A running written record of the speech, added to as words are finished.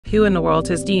Who in the world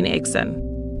is Dean Acheson?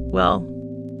 Well,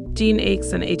 Dean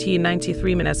Acheson,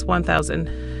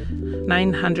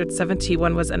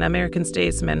 1893–1971, was an American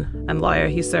statesman and lawyer.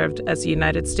 He served as the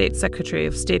United States Secretary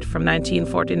of State from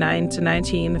 1949 to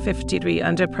 1953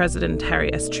 under President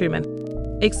Harry S. Truman.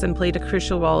 Acheson played a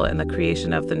crucial role in the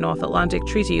creation of the North Atlantic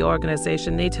Treaty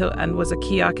Organization, NATO, and was a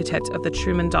key architect of the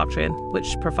Truman Doctrine,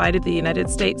 which provided the United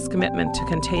States' commitment to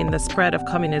contain the spread of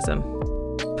communism.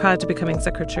 Prior to becoming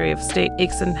Secretary of State,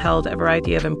 Acheson held a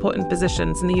variety of important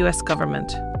positions in the U.S.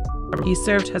 government. He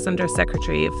served as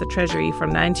Under-Secretary of the Treasury from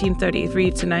 1933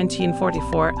 to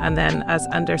 1944, and then as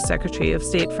Under-Secretary of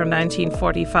State from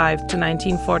 1945 to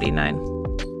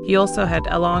 1949. He also had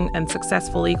a long and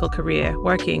successful legal career,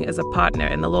 working as a partner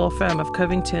in the law firm of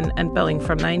Covington and Billing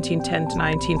from 1910 to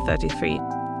 1933.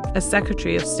 As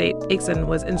Secretary of State, Acheson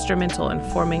was instrumental in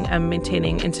forming and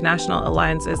maintaining international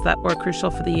alliances that were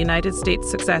crucial for the United States'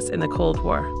 success in the Cold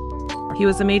War. He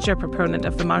was a major proponent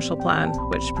of the Marshall Plan,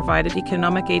 which provided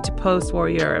economic aid to post-war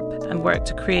Europe, and worked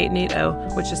to create NATO,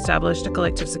 which established a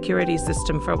collective security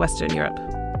system for Western Europe.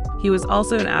 He was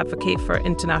also an advocate for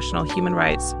international human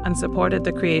rights and supported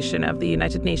the creation of the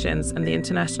United Nations and the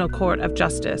International Court of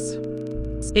Justice.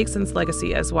 Acheson's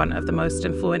legacy as one of the most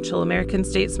influential American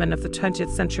statesmen of the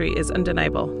 20th century is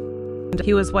undeniable.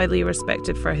 He was widely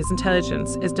respected for his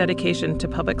intelligence, his dedication to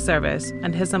public service,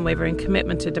 and his unwavering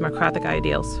commitment to democratic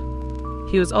ideals.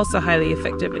 He was also highly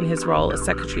effective in his role as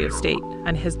Secretary of State,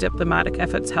 and his diplomatic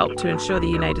efforts helped to ensure the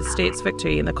United States'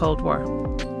 victory in the Cold War.